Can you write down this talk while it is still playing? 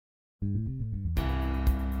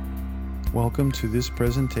Welcome to this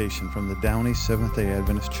presentation from the Downey Seventh-day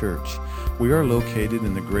Adventist Church. We are located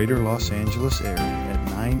in the greater Los Angeles area at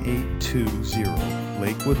 9820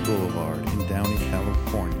 Lakewood Boulevard in Downey,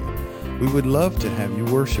 California. We would love to have you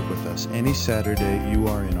worship with us any Saturday you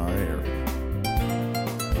are in our area.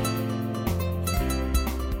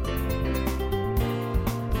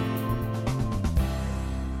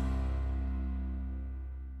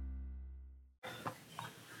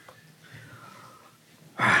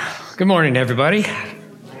 Good morning, everybody.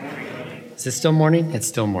 Is it still morning? It's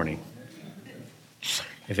still morning.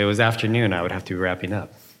 If it was afternoon, I would have to be wrapping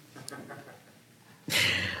up.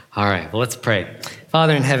 All right, well, let's pray.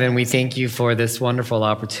 Father in heaven, we thank you for this wonderful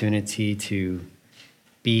opportunity to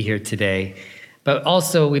be here today. But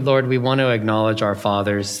also, Lord, we want to acknowledge our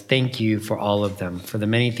fathers. Thank you for all of them, for the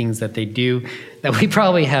many things that they do that we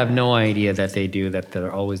probably have no idea that they do, that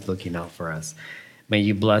they're always looking out for us. May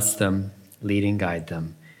you bless them, lead and guide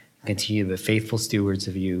them. Continue to be faithful stewards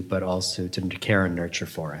of you, but also to care and nurture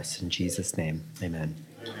for us. In Jesus' name, amen.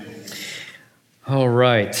 All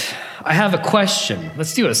right. I have a question.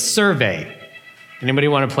 Let's do a survey. Anybody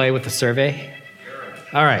want to play with the survey?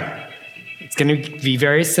 All right. It's going to be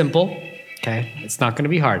very simple, okay? It's not going to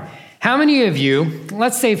be hard. How many of you,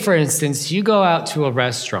 let's say, for instance, you go out to a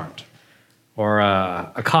restaurant or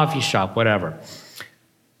a coffee shop, whatever.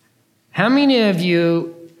 How many of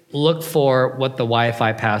you look for what the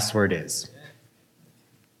Wi-Fi password is?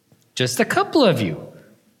 Just a couple of you.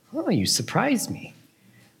 Oh, you surprised me.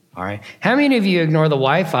 All right. How many of you ignore the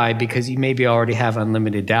Wi-Fi because you maybe already have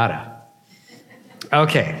unlimited data?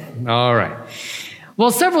 Okay. All right.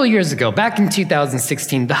 Well, several years ago, back in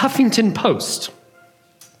 2016, the Huffington Post,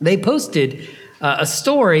 they posted a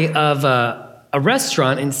story of a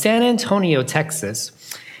restaurant in San Antonio, Texas,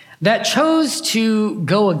 that chose to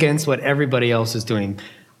go against what everybody else is doing.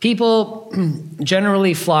 People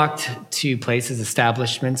generally flocked to places,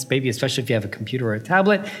 establishments, maybe especially if you have a computer or a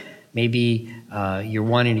tablet. Maybe you're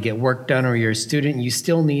wanting to get work done or you're a student. You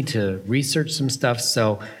still need to research some stuff.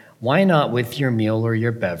 So why not, with your meal or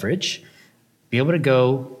your beverage, be able to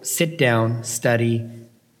go, sit down, study,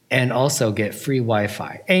 and also get free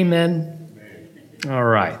Wi-Fi? Amen? All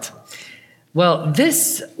right. Well,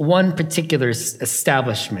 this one particular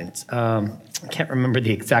establishment, I can't remember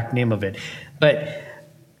the exact name of it, but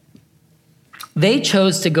they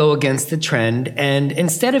chose to go against the trend, and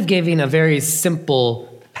instead of giving a very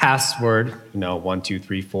simple password, 1, 2,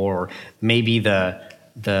 3, 4, or maybe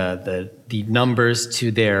the numbers to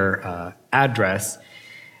their address,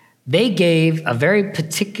 they gave a very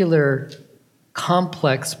particular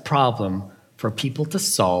complex problem for people to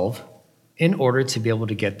solve in order to be able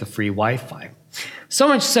to get the free Wi-Fi. So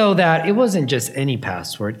much so that it wasn't just any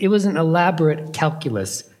password, it was an elaborate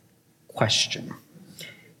calculus question.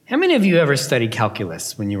 How many of you ever studied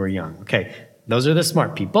calculus when you were young? Okay, those are the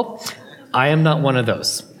smart people. I am not one of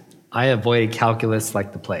those. I avoided calculus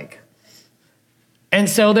like the plague. And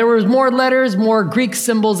so there was more letters, more Greek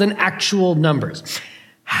symbols, and actual numbers.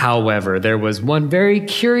 However, there was one very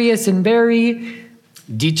curious and very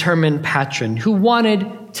determined patron who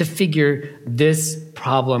wanted to figure this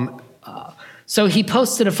problem out. So he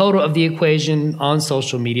posted a photo of the equation on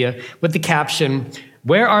social media with the caption,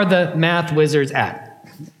 "Where are the math wizards at?"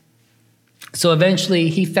 So eventually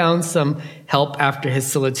he found some help after his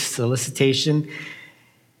solicitation.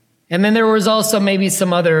 And then there was also maybe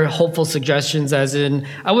some other hopeful suggestions, as in,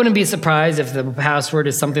 I wouldn't be surprised if the password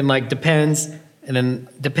is something like depends, and then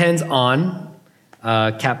depends on,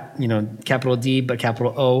 capital D, but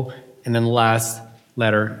capital O, and then the last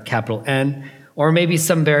letter, capital N, or maybe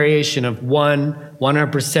some variation of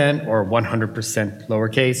 100%, or 100%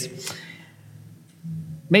 lowercase.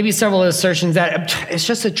 Maybe several assertions that it's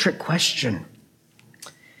just a trick question.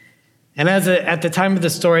 And at the time of the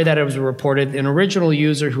story that it was reported, an original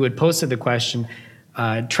user who had posted the question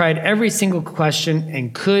tried every single question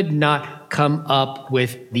and could not come up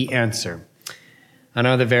with the answer.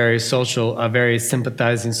 Another very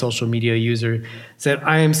sympathizing social media user said,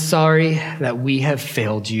 "I am sorry that we have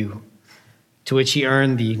failed you." To which he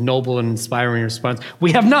earned the noble and inspiring response,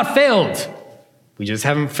 "We have not failed. We just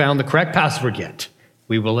haven't found the correct password yet.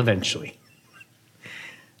 We will eventually."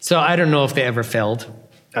 So I don't know if they ever failed,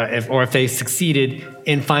 or if they succeeded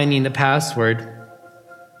in finding the password.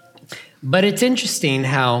 But it's interesting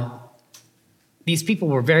how these people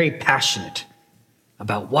were very passionate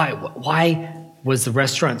about why was the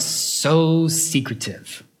restaurant so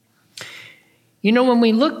secretive. When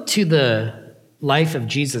we look to the life of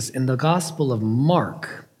Jesus in the Gospel of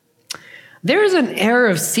Mark, there is an air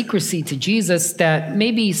of secrecy to Jesus that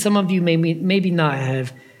maybe some of you maybe not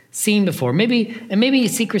have seen before. Maybe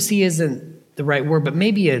secrecy isn't the right word, but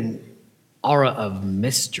maybe an aura of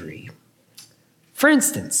mystery. For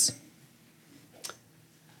instance,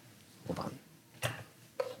 hold on.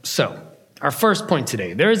 So, our first point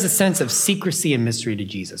today, there is a sense of secrecy and mystery to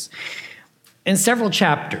Jesus. In several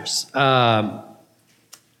chapters, Mark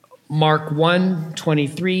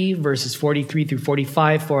 1:23, verses 43 through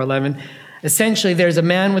 45, 4:11, essentially there's a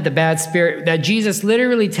man with a bad spirit that Jesus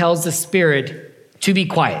literally tells the spirit to be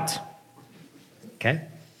quiet. Okay?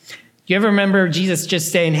 You ever remember Jesus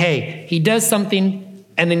just saying, hey, he does something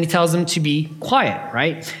and then he tells him to be quiet,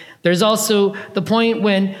 right? There's also the point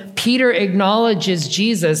when Peter acknowledges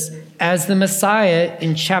Jesus as the Messiah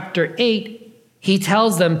in chapter 8. He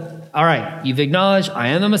tells them, all right, you've acknowledged I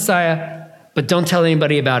am the Messiah, but don't tell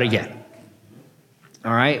anybody about it yet.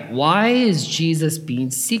 All right, why is Jesus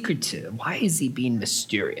being secretive? Why is he being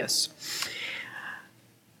mysterious?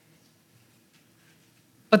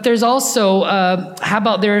 But there's also,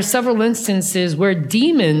 there are several instances where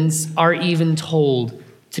demons are even told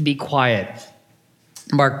to be quiet.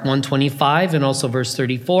 Mark 1:25 and also verse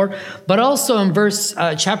 34, but also in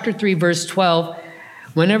chapter 3, verse 12,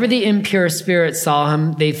 whenever the impure spirits saw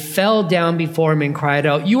him, they fell down before him and cried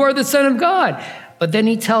out, "You are the Son of God." But then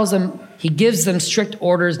he gives them strict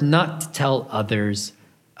orders not to tell others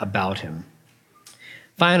about him.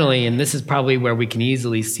 Finally, and this is probably where we can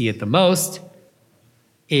easily see it the most,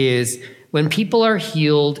 is when people are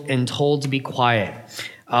healed and told to be quiet.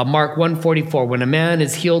 Mark 1:44, when a man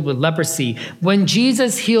is healed with leprosy, when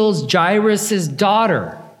Jesus heals Jairus'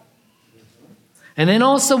 daughter, and then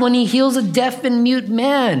also when he heals a deaf and mute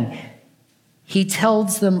man, he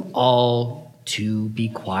tells them all to be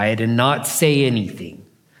quiet and not say anything.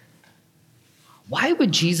 Why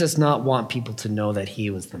would Jesus not want people to know that he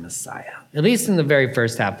was the Messiah? At least in the very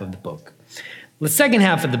first half of the book. The second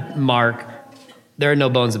half of the Mark, there are no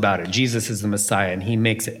bones about it. Jesus is the Messiah, and he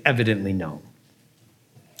makes it evidently known.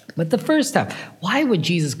 But the first half, why would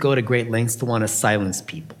Jesus go to great lengths to want to silence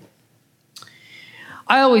people?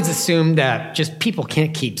 I always assume that just people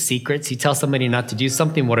can't keep secrets. You tell somebody not to do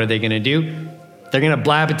something, what are they going to do? They're going to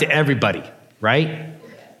blab it to everybody, right?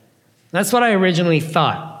 That's what I originally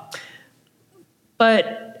thought.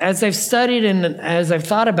 But as I've studied and as I've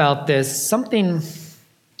thought about this,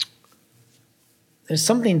 there's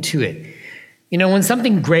something to it. You know, when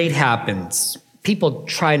something great happens, people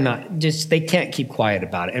they can't keep quiet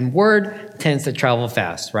about it. And word tends to travel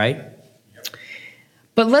fast, right?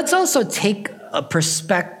 But let's also take a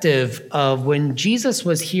perspective of when Jesus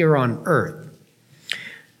was here on earth.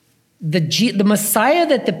 The Messiah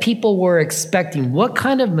that the people were expecting, what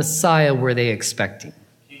kind of Messiah were they expecting?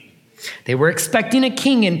 They were expecting a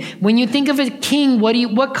king. And when you think of a king,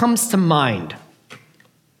 what comes to mind?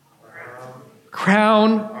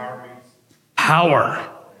 Crown, power,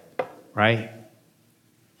 right?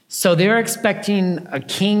 So they're expecting a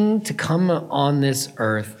king to come on this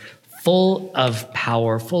earth full of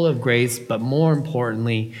power, full of grace, but more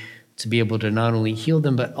importantly, to be able to not only heal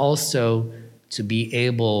them, but also to be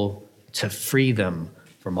able to free them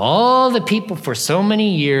from all the people for so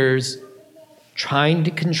many years trying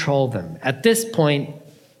to control them. At this point,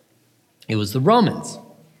 it was the Romans.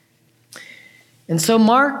 And so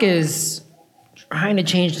Mark is trying to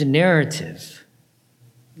change the narrative.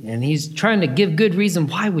 And he's trying to give good reason.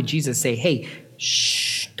 Why would Jesus say, hey,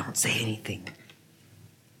 shh, don't say anything?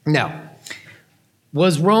 Now,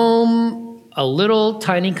 was Rome a little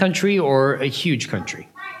tiny country or a huge country?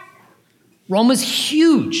 Rome was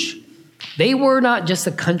huge. They were not just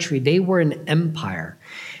a country, they were an empire.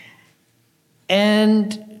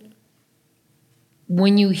 And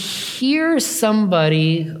when you hear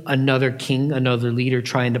somebody, another king, another leader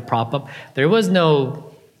trying to prop up, there was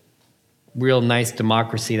no real nice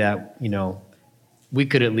democracy that, we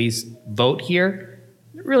could at least vote here.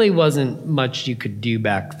 There really wasn't much you could do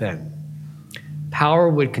back then. Power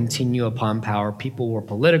would continue upon power. People were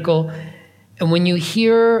political. And when you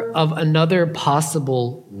hear of another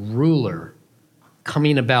possible ruler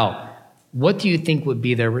coming about, what do you think would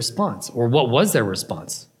be their response? Or what was their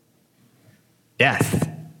response? Death.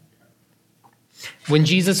 When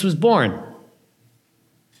Jesus was born,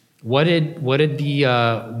 what did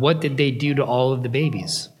they do to all of the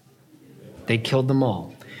babies? They killed them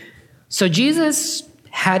all. So Jesus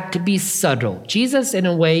had to be subtle. Jesus, in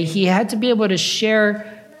a way, he had to be able to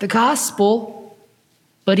share the gospel,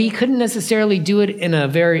 but he couldn't necessarily do it in a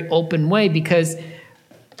very open way because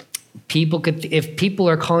if people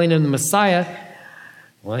are calling him the Messiah,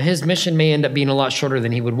 well, his mission may end up being a lot shorter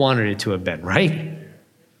than he would wanted it to have been, right?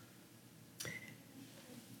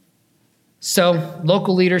 So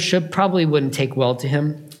local leadership probably wouldn't take well to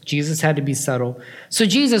him. Jesus had to be subtle. So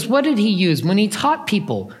Jesus, what did he use? When he taught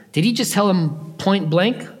people, did he just tell them point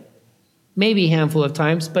blank? Maybe a handful of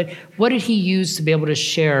times, but what did he use to be able to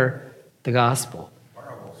share the gospel?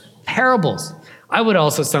 Parables. I would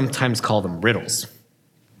also sometimes call them riddles.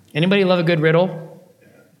 Anybody love a good riddle?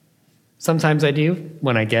 Sometimes I do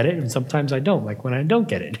when I get it, and sometimes I don't, like when I don't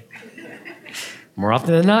get it. More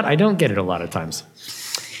often than not, I don't get it a lot of times.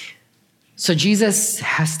 So Jesus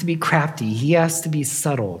has to be crafty. He has to be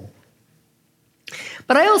subtle.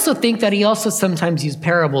 But I also think that he also sometimes used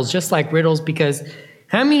parables, just like riddles, because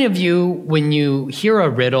how many of you, when you hear a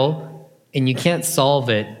riddle and you can't solve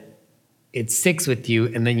it, it sticks with you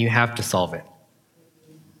and then you have to solve it,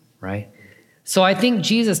 right? So I think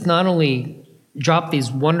Jesus not only dropped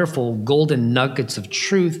these wonderful golden nuggets of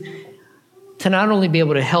truth to not only be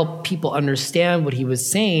able to help people understand what he was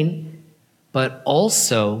saying, but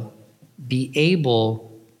also be able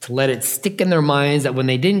to let it stick in their minds that when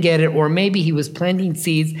they didn't get it, or maybe he was planting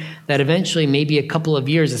seeds that eventually, maybe a couple of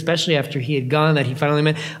years, especially after he had gone, that he finally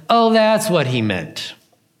meant, oh, that's what he meant.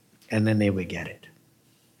 And then they would get it.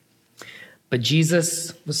 But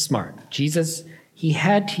Jesus was smart. Jesus, he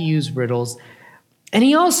had to use riddles. And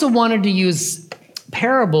he also wanted to use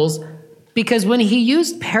parables because when he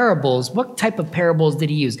used parables, what type of parables did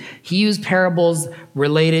he use? He used parables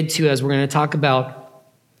related to, as we're going to talk about,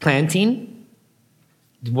 planting.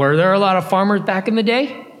 Were there a lot of farmers back in the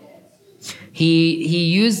day? He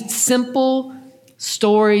used simple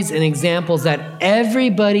stories and examples that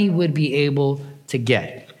everybody would be able to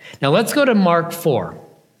get. Now let's go to Mark 4.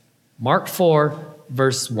 Mark 4,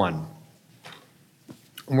 verse 1.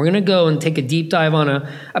 And we're going to go and take a deep dive on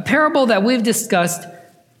a parable that we've discussed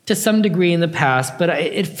to some degree in the past, but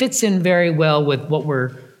it fits in very well with what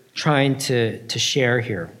we're trying to share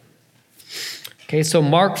here. Okay, so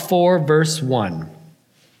Mark 4, verse 1.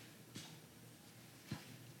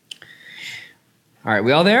 All right,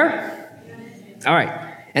 we all there? All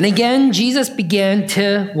right. And again, Jesus began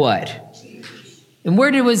to what? And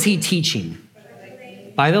where was he teaching?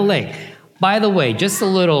 By the lake. By the way, just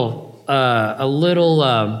maybe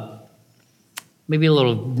a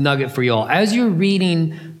little nugget for you all. As you're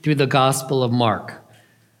reading through the Gospel of Mark,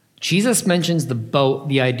 Jesus mentions the boat,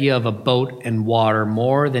 the idea of a boat and water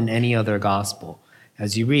more than any other gospel.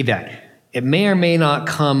 As you read that, it may or may not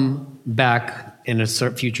come back in a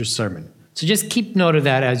future sermon. So just keep note of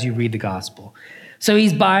that as you read the gospel. So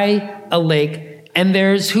he's by a lake, and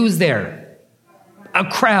there's who's there? A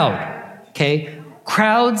crowd, okay?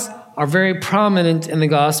 Crowds are very prominent in the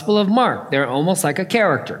Gospel of Mark. They're almost like a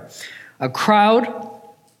character. A crowd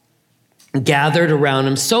gathered around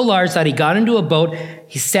him so large that he got into a boat.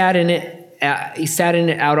 He sat in it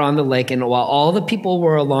out on the lake, and while all the people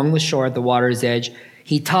were along the shore at the water's edge,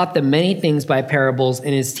 he taught them many things by parables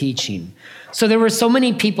in his teaching. So there were so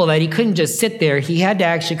many people that he couldn't just sit there. He had to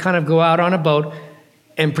actually kind of go out on a boat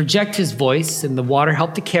and project his voice, and the water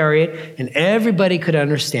helped to carry it, and everybody could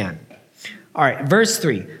understand. All right, verse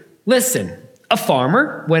 3. Listen, a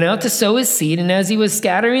farmer went out to sow his seed, and as he was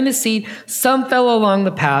scattering the seed, some fell along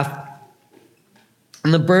the path,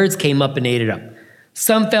 and the birds came up and ate it up.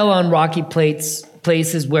 Some fell on rocky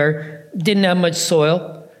places where it didn't have much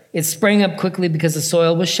soil. It sprang up quickly because the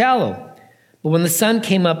soil was shallow. But when the sun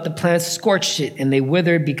came up, the plants scorched it, and they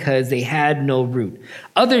withered because they had no root.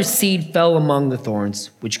 Other seed fell among the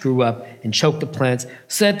thorns, which grew up and choked the plants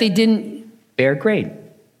so that they didn't bear grain.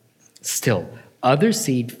 Still, other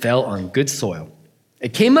seed fell on good soil.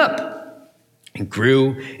 It came up and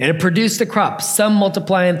grew, and it produced a crop, some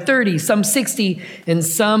multiplying 30, some 60, and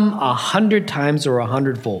some 100 times or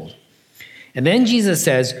 100-fold. And then Jesus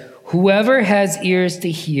says, whoever has ears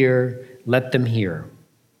to hear, let them hear.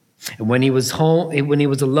 And when he was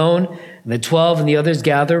alone, and the 12 and the others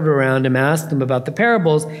gathered around him, asked him about the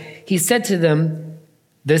parables, he said to them,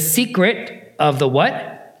 the secret of the what?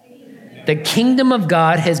 The kingdom of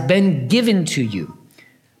God has been given to you.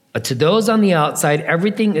 But to those on the outside,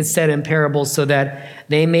 everything is said in parables so that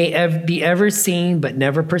they may be ever seeing but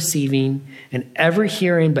never perceiving, and ever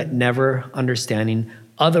hearing but never understanding.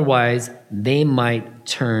 Otherwise, they might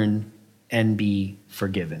turn and be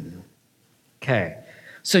forgiven. Okay.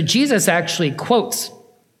 So Jesus actually quotes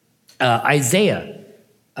Isaiah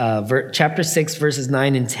chapter 6, verses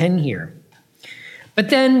 9 and 10 here.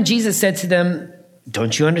 But then Jesus said to them,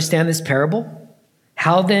 don't you understand this parable?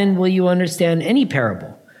 How then will you understand any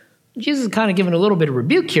parable? Jesus is kind of giving a little bit of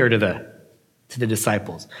rebuke here to the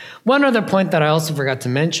disciples. One other point that I also forgot to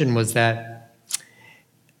mention was that,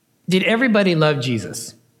 did everybody love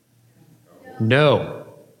Jesus? No.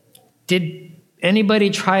 Did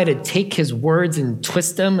anybody try to take his words and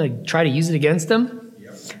twist them and try to use it against them?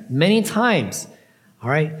 Yep. Many times. All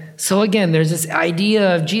right. So again, there's this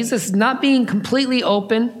idea of Jesus not being completely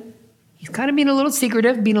open. He's kind of being a little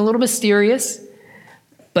secretive, being a little mysterious.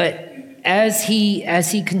 But as he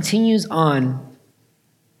continues on,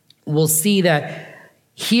 we'll see that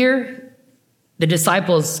here the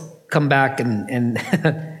disciples come back and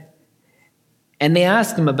and they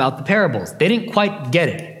ask him about the parables. They didn't quite get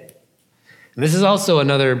it. And this is also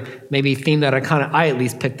another maybe theme that I at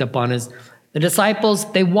least picked up on is the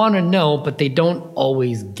disciples, they want to know, but they don't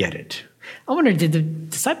always get it. I wonder, did the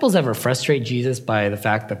disciples ever frustrate Jesus by the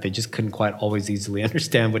fact that they just couldn't quite always easily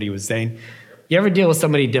understand what he was saying? You ever deal with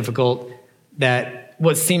somebody difficult that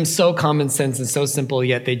what seems so common sense and so simple,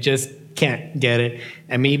 yet they just can't get it,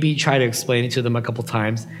 and maybe you try to explain it to them a couple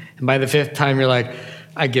times, and by the fifth time you're like,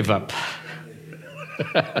 I give up.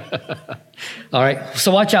 All right,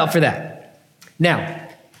 so watch out for that. Now,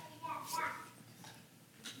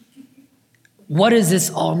 what does this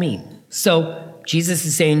all mean? So Jesus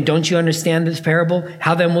is saying, don't you understand this parable?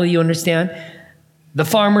 How then will you understand? The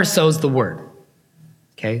farmer sows the word.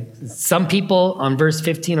 Okay, some people on verse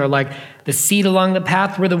 15 are like the seed along the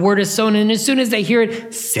path where the word is sown, and as soon as they hear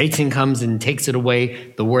it, Satan comes and takes it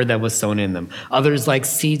away, the word that was sown in them. Others, like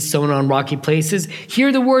seeds sown on rocky places,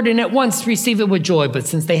 hear the word and at once receive it with joy, but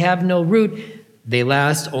since they have no root, they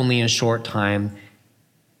last only a short time.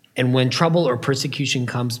 And when trouble or persecution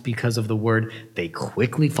comes because of the word, they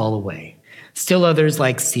quickly fall away. Still others,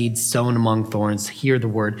 like seeds sown among thorns, hear the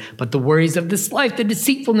word, but the worries of this life, the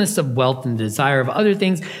deceitfulness of wealth, and the desire of other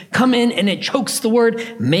things come in, and it chokes the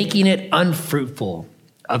word, making it unfruitful.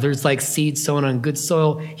 Others, like seeds sown on good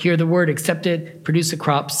soil, hear the word, accept it, produce a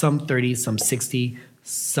crop, some 30, some 60,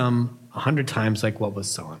 some 100 times like what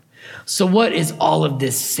was sown. So what is all of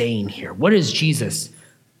this saying here? What is Jesus,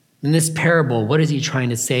 in this parable, what is he trying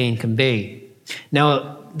to say and convey?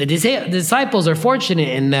 Now, the disciples are fortunate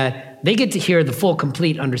in that they get to hear the full,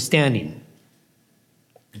 complete understanding.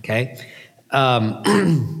 Okay?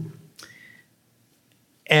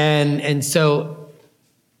 And so,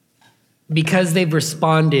 because they've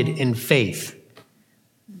responded in faith,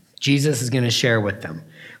 Jesus is going to share with them.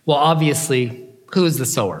 Well, obviously, who is the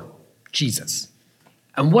sower? Jesus.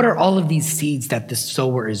 And what are all of these seeds that the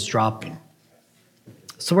sower is dropping?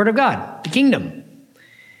 It's the word of God, the kingdom.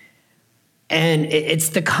 And it's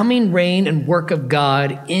the coming reign and work of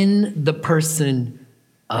God in the person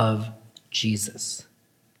of Jesus.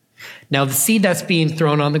 Now, the seed that's being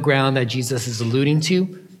thrown on the ground that Jesus is alluding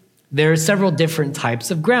to, there are several different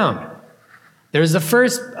types of ground. There's the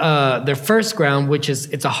first ground, which is,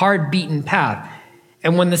 it's a hard beaten path.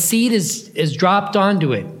 And when the seed is dropped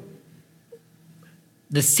onto it,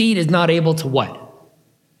 the seed is not able to what?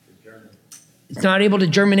 It's not able to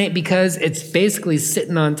germinate because it's basically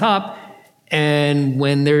sitting on top. And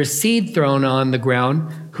when there's seed thrown on the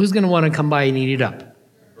ground, who's going to want to come by and eat it up?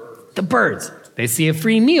 The birds. They see a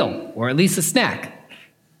free meal, or at least a snack.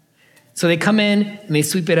 So they come in and they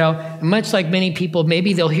sweep it out. And much like many people,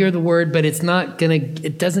 maybe they'll hear the word, but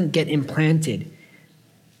it doesn't get implanted.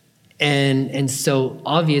 And so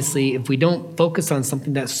obviously, if we don't focus on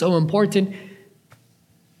something that's so important,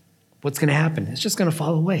 what's going to happen? It's just going to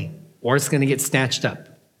fall away, or it's going to get snatched up.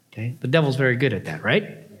 Okay? The devil's very good at that,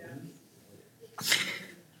 right?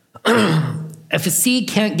 If a seed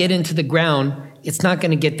can't get into the ground, it's not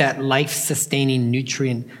going to get that life-sustaining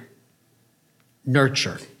nutrient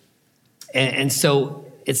nurture. And so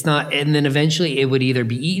it's not, and then eventually it would either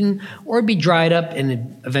be eaten or be dried up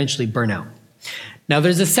and eventually burn out. Now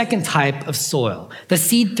there's a second type of soil, the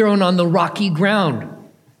seed thrown on the rocky ground.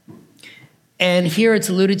 And here it's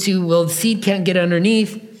alluded to, well, the seed can't get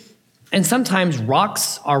underneath. And sometimes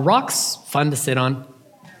rocks fun to sit on.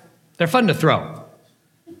 They're fun to throw.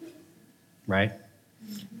 Right?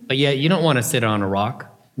 But yet you don't want to sit on a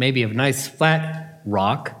rock, maybe a nice flat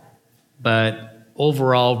rock, but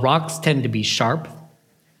overall rocks tend to be sharp.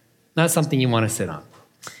 Not something you want to sit on.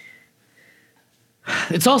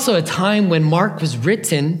 It's also a time when Mark was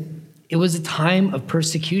written, it was a time of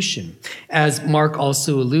persecution, as Mark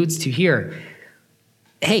also alludes to here.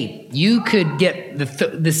 Hey, you could get,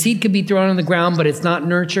 the seed could be thrown on the ground, but it's not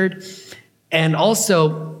nurtured. And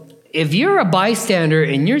also, if you're a bystander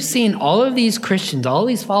and you're seeing all of these Christians, all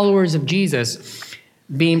these followers of Jesus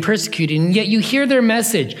being persecuted, and yet you hear their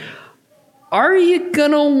message, are you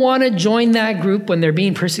going to want to join that group when they're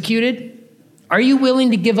being persecuted? Are you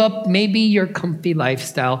willing to give up maybe your comfy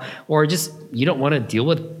lifestyle, or just you don't want to deal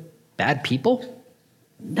with bad people?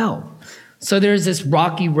 No. So there's this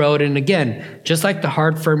rocky road, and again, just like the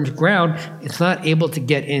hard, firm ground, it's not able to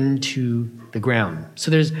get into the ground.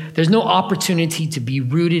 So there's no opportunity to be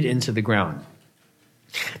rooted into the ground.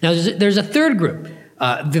 Now there's a third group.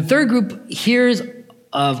 The third group hears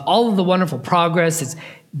of all of the wonderful progress.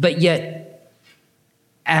 But yet,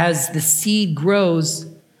 as the seed grows,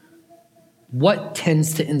 what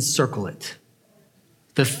tends to encircle it?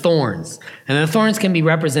 The thorns. And the thorns can be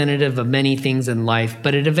representative of many things in life,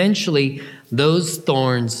 but eventually, those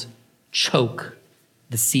thorns choke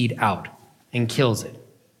the seed out and kills it.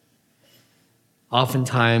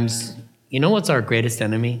 Oftentimes, you know what's our greatest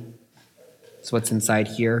enemy? It's what's inside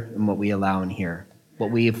here and what we allow in here,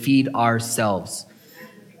 what we feed ourselves.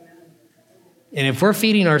 And if we're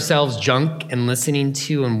feeding ourselves junk and listening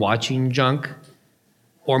to and watching junk,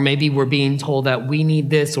 or maybe we're being told that we need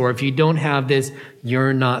this, or if you don't have this,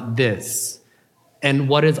 you're not this. And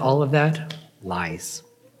what is all of that? Lies.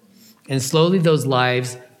 And slowly those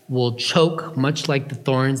lies will choke, much like the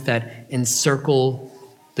thorns that encircle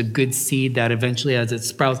the good seed that eventually, as it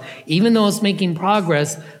sprouts, even though it's making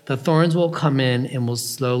progress, the thorns will come in and will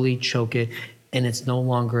slowly choke it, and it's no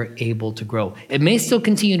longer able to grow. It may still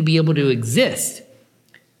continue to be able to exist,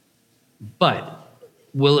 but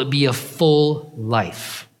will it be a full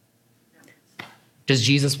life? Does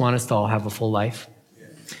Jesus want us to all have a full life?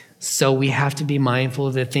 So we have to be mindful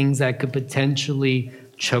of the things that could potentially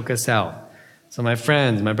choke us out. So my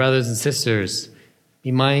friends, my brothers and sisters,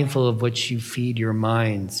 be mindful of what you feed your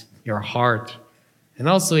minds, your heart, and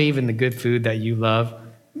also even the good food that you love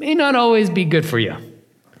may not always be good for you.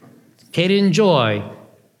 It's okay to enjoy,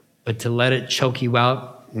 but to let it choke you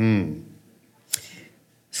out,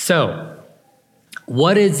 So,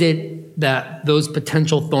 what is it that those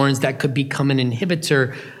potential thorns that could become an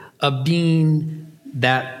inhibitor of being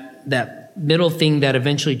that middle thing that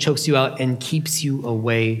eventually chokes you out and keeps you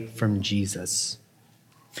away from Jesus?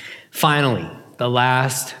 Finally, the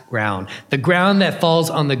last ground, the ground that falls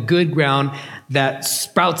on the good ground that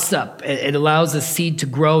sprouts up. It allows the seed to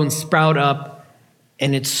grow and sprout up,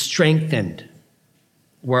 and it's strengthened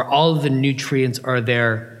where all of the nutrients are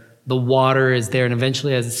there. The water is there, and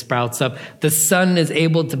eventually as it sprouts up, the sun is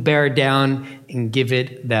able to bear down and give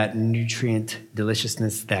it that nutrient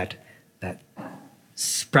deliciousness that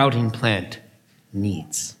sprouting plant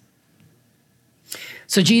needs.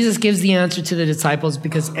 So Jesus gives the answer to the disciples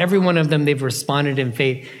because every one of them, they've responded in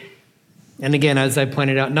faith. And again, as I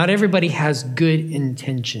pointed out, not everybody has good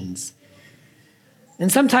intentions.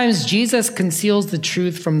 And sometimes Jesus conceals the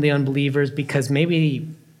truth from the unbelievers because maybe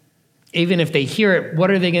even if they hear it,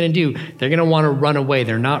 what are they going to do? They're going to want to run away.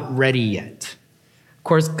 They're not ready yet. Of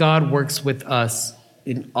course, God works with us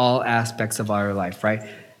in all aspects of our life, right?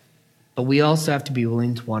 But we also have to be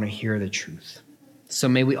willing to want to hear the truth. So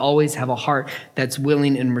may we always have a heart that's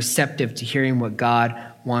willing and receptive to hearing what God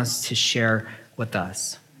wants to share with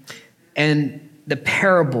us. And the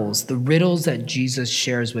parables, the riddles that Jesus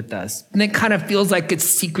shares with us, and it kind of feels like it's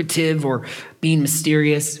secretive or being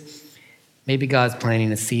mysterious. Maybe God's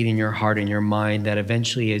planting a seed in your heart and your mind that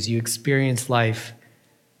eventually as you experience life,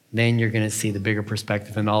 then you're going to see the bigger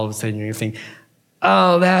perspective, and all of a sudden you're going to think,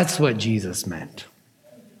 oh, that's what Jesus meant.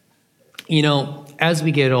 You know, as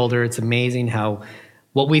we get older, it's amazing how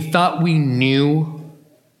what we thought we knew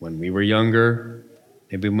when we were younger,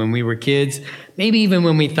 maybe when we were kids, maybe even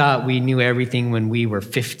when we thought we knew everything when we were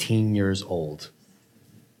 15 years old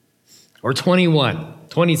or 21,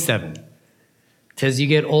 27. As you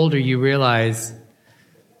get older, you realize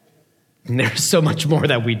there's so much more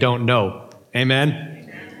that we don't know.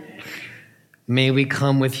 Amen? May we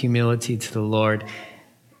come with humility to the Lord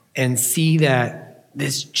and see that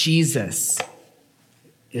this Jesus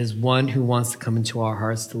is one who wants to come into our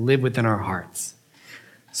hearts, to live within our hearts.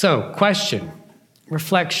 So, question,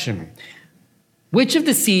 reflection. Which of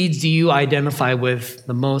the seeds do you identify with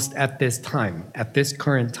the most at this time, at this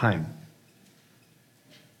current time?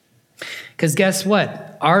 Because guess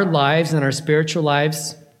what? Our lives and our spiritual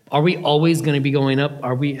lives, are we always going to be going up?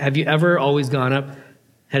 Have you ever always gone up,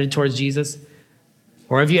 headed towards Jesus?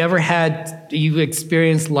 Or have you ever you've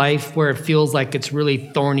experienced life where it feels like it's really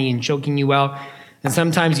thorny and choking you out? And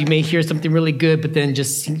sometimes you may hear something really good, but then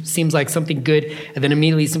just seems like something good, and then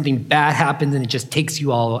immediately something bad happens and it just takes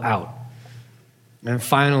you all out. And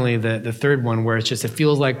finally, the third one where it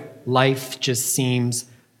feels like life just seems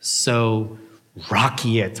so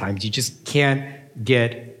rocky at times. You just can't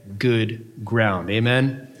get good ground.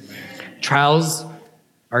 Amen? Trials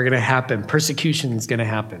are going to happen. Persecution is going to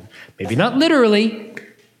happen. Maybe not literally,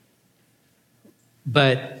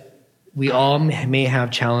 but we all may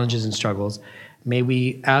have challenges and struggles. May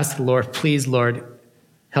we ask the Lord, please, Lord,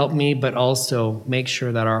 help me, but also make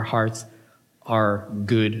sure that our hearts are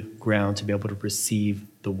good ground to be able to receive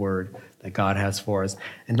the word that God has for us.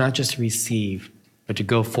 And not just to receive, but to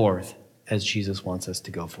go forth as Jesus wants us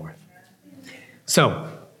to go forth. So,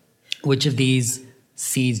 which of these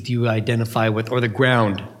seeds do you identify with, or the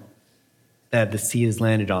ground that the seed is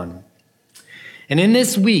landed on? And in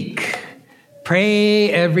this week, pray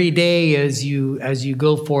every day as you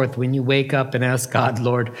go forth, when you wake up, and ask God,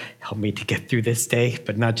 Lord, help me to get through this day,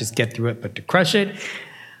 but not just get through it, but to crush it.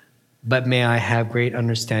 But may I have great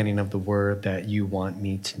understanding of the word that you want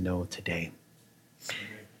me to know today.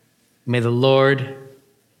 May the Lord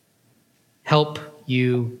help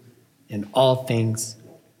you in all things.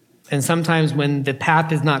 And sometimes when the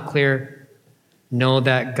path is not clear, know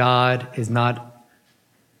that God is not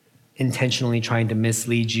intentionally trying to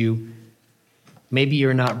mislead you. Maybe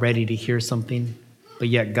you're not ready to hear something, but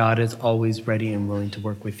yet God is always ready and willing to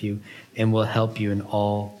work with you and will help you in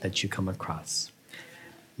all that you come across.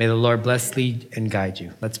 May the Lord bless, lead, and guide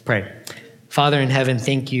you. Let's pray. Father in heaven,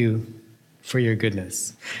 thank you for your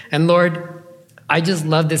goodness. And Lord, I just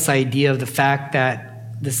love this idea of the fact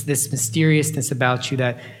that this mysteriousness about you,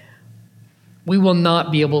 that we will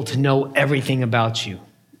not be able to know everything about you.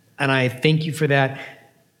 And I thank you for that,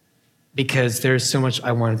 because there's so much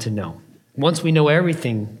I wanted to know. Once we know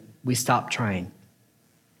everything, we stop trying.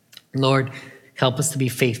 Lord, help us to be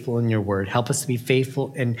faithful in your word. Help us to be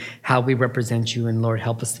faithful in how we represent you. And Lord,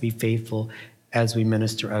 help us to be faithful as we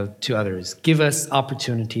minister out to others. Give us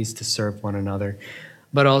opportunities to serve one another.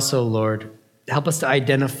 But also, Lord, help us to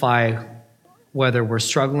identify whether we're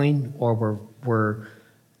struggling or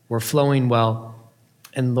we're flowing well.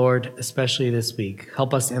 And Lord, especially this week,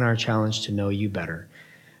 help us in our challenge to know you better.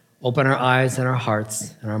 Open our eyes and our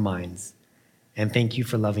hearts and our minds. And thank you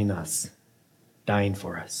for loving us, dying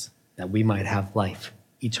for us, that we might have life,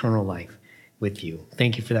 eternal life with you.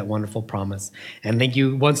 Thank you for that wonderful promise. And thank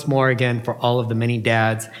you once more again for all of the many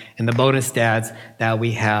dads and the bonus dads that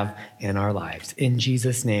we have in our lives. In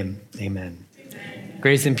Jesus' name, amen.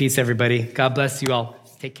 Grace and peace, everybody. God bless you all.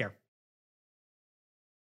 Take care.